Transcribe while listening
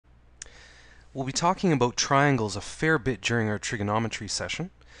We'll be talking about triangles a fair bit during our trigonometry session.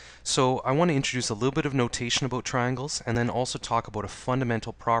 So I want to introduce a little bit of notation about triangles and then also talk about a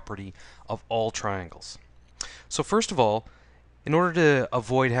fundamental property of all triangles. So first of all, in order to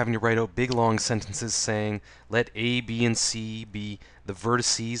avoid having to write out big long sentences saying let A, B, and C be the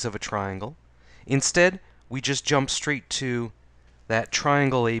vertices of a triangle, instead we just jump straight to that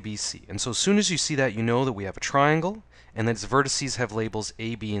triangle ABC. And so as soon as you see that, you know that we have a triangle and that its vertices have labels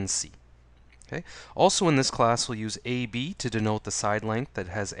A, B, and C. Okay. Also in this class, we'll use AB to denote the side length that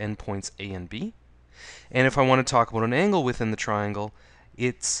has endpoints A and B. And if I want to talk about an angle within the triangle,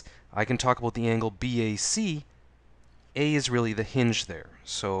 I can talk about the angle BAC. A is really the hinge there.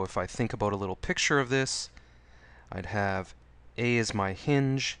 So if I think about a little picture of this, I'd have A as my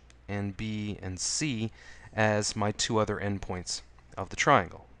hinge and B and C as my two other endpoints of the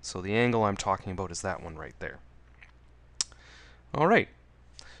triangle. So the angle I'm talking about is that one right there. All right.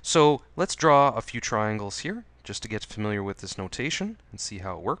 So let's draw a few triangles here just to get familiar with this notation and see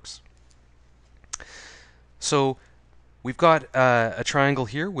how it works. So we've got a triangle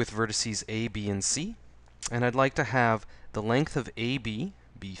here with vertices A, B, and C, and I'd like to have the length of AB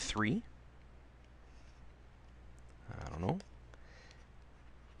be 3. I don't know.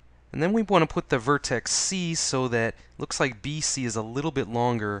 And then we want to put the vertex C so that it looks like BC is a little bit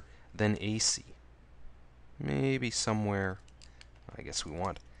longer than AC. Maybe somewhere, I guess we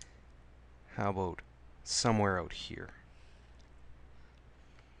want. How about somewhere out here?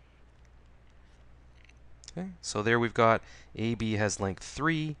 Okay, so there we've got AB has length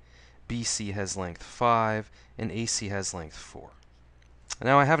 3, BC has length 5, and AC has length 4.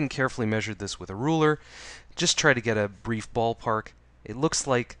 Now I haven't carefully measured this with a ruler, just try to get a brief ballpark. It looks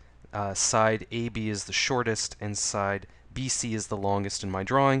like side AB is the shortest and side BC is the longest in my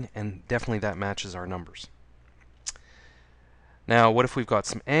drawing, and definitely that matches our numbers. Now what if we've got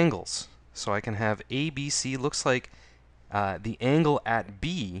some angles? So I can have ABC, looks like the angle at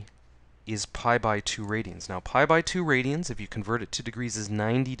B is pi by 2 radians. Now pi by 2 radians, if you convert it to degrees, is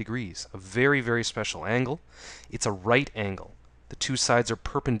 90 degrees. A very, very special angle. It's a right angle. The two sides are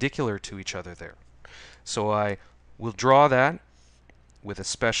perpendicular to each other there. So I will draw that with a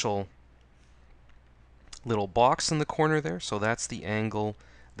special little box in the corner there. So that's the angle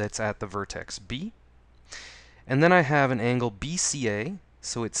that's at the vertex B. And then I have an angle BCA.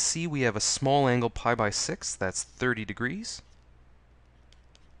 So at C we have a small angle pi by 6, that's 30 degrees.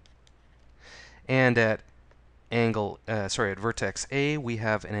 And at vertex A we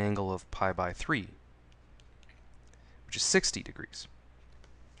have an angle of pi by 3, which is 60 degrees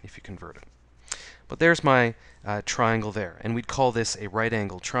if you convert it. But there's my triangle there, and we'd call this a right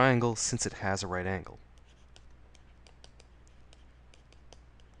angle triangle since it has a right angle.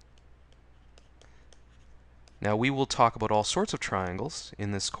 Now we will talk about all sorts of triangles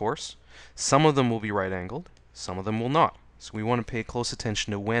in this course. Some of them will be right angled, some of them will not. So we want to pay close attention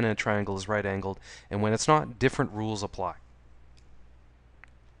to when a triangle is right angled and when it's not. Different rules apply.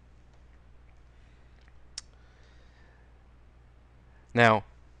 Now,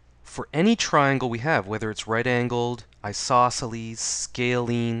 for any triangle we have, whether it's right angled, isosceles,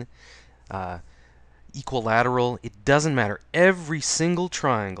 scalene, equilateral, it doesn't matter. Every single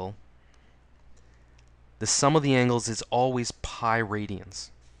triangle, the sum of the angles is always pi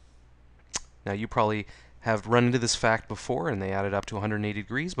radians. Now you probably have run into this fact before and they added up to 180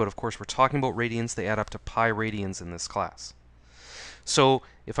 degrees, but of course we're talking about radians, they add up to pi radians in this class. So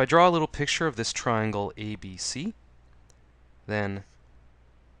if I draw a little picture of this triangle ABC, then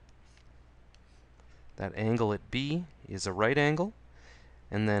that angle at B is a right angle,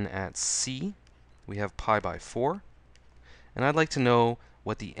 and then at C we have pi by 4, and I'd like to know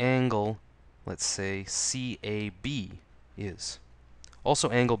what the angle, let's say CAB, is. Also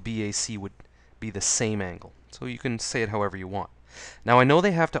angle BAC would be the same angle, so you can say it however you want. Now I know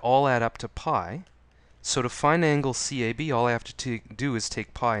they have to all add up to pi, so to find angle CAB all I have to do is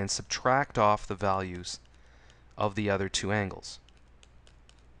take pi and subtract off the values of the other two angles.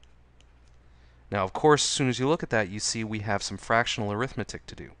 Now of course as soon as you look at that you see we have some fractional arithmetic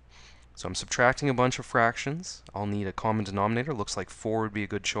to do. So I'm subtracting a bunch of fractions. I'll need a common denominator. Looks like 4 would be a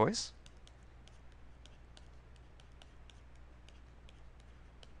good choice.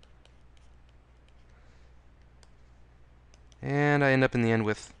 And I end up in the end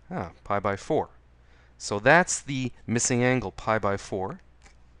with pi by 4. So that's the missing angle, pi by 4.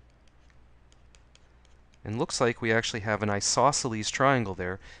 And looks like we actually have an isosceles triangle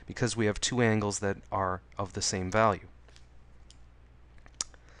there because we have two angles that are of the same value.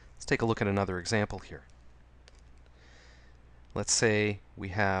 Let's take a look at another example here. Let's say we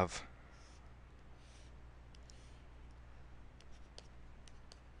have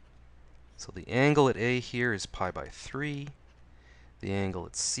So the angle at A here is pi by 3. The angle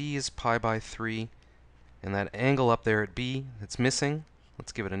at C is pi by 3. And that angle up there at B that's missing,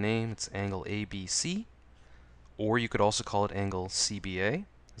 let's give it a name. It's angle ABC. Or you could also call it angle CBA.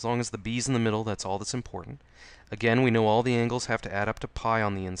 As long as the B's in the middle, that's all that's important. Again, we know all the angles have to add up to pi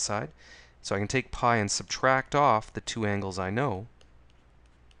on the inside. So I can take pi and subtract off the two angles I know,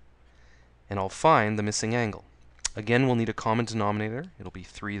 and I'll find the missing angle. Again, we'll need a common denominator. It'll be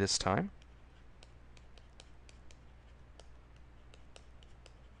 3 this time.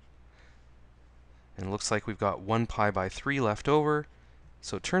 And it looks like we've got 1 pi by 3 left over.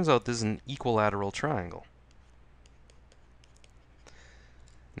 So it turns out this is an equilateral triangle.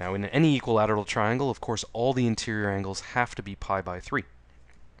 Now, in any equilateral triangle, of course, all the interior angles have to be pi by 3,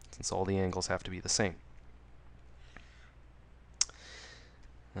 since all the angles have to be the same.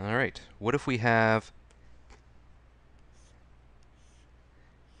 All right, what if we have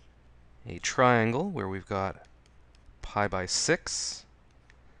a triangle where we've got pi by 6,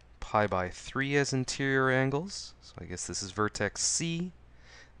 pi by 3 as interior angles? So I guess this is vertex C,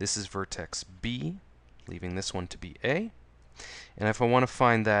 this is vertex B, leaving this one to be A. And if I want to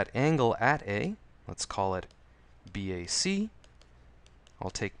find that angle at A, let's call it BAC, I'll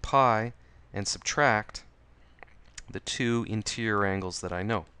take pi and subtract the two interior angles that I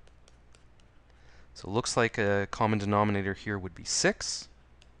know. So it looks like a common denominator here would be 6.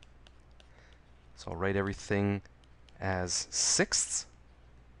 So I'll write everything as sixths.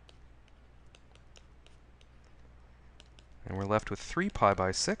 And we're left with 3 pi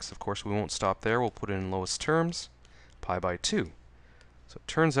by 6. Of course, we won't stop there. We'll put it in lowest terms. Pi by 2. So it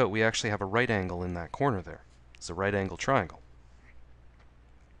turns out we actually have a right angle in that corner there. It's a right angle triangle.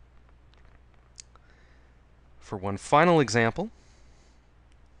 For one final example,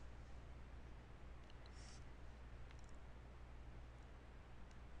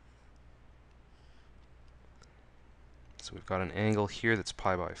 so we've got an angle here that's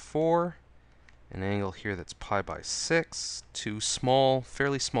pi by 4, an angle here that's pi by 6, two small,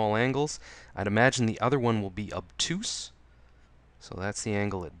 fairly small angles. I'd imagine the other one will be obtuse. So that's the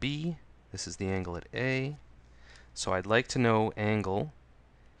angle at B. This is the angle at A. So I'd like to know angle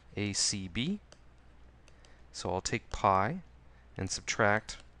ACB. So I'll take pi and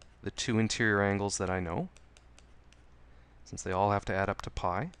subtract the two interior angles that I know, since they all have to add up to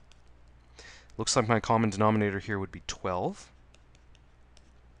pi. Looks like my common denominator here would be 12.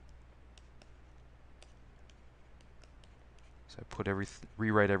 So I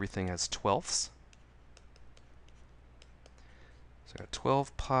rewrite everything as twelfths. So I got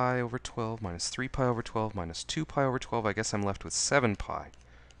 12 pi over 12 minus 3 pi over 12 minus 2 pi over 12. I guess I'm left with 7 pi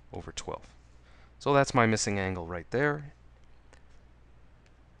over 12. So that's my missing angle right there.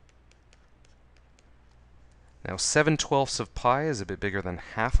 Now 7/12 of pi is a bit bigger than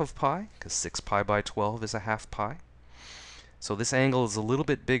half of pi, because 6 pi by 12 is a half pi. So this angle is a little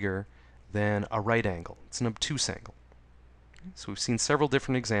bit bigger than a right angle. It's an obtuse angle. So we've seen several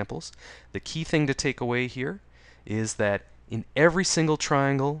different examples. The key thing to take away here is that in every single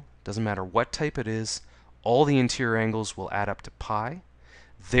triangle, doesn't matter what type it is, all the interior angles will add up to pi.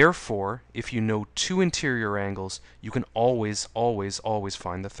 Therefore, if you know two interior angles, you can always, always, always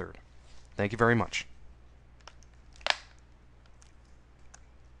find the third. Thank you very much.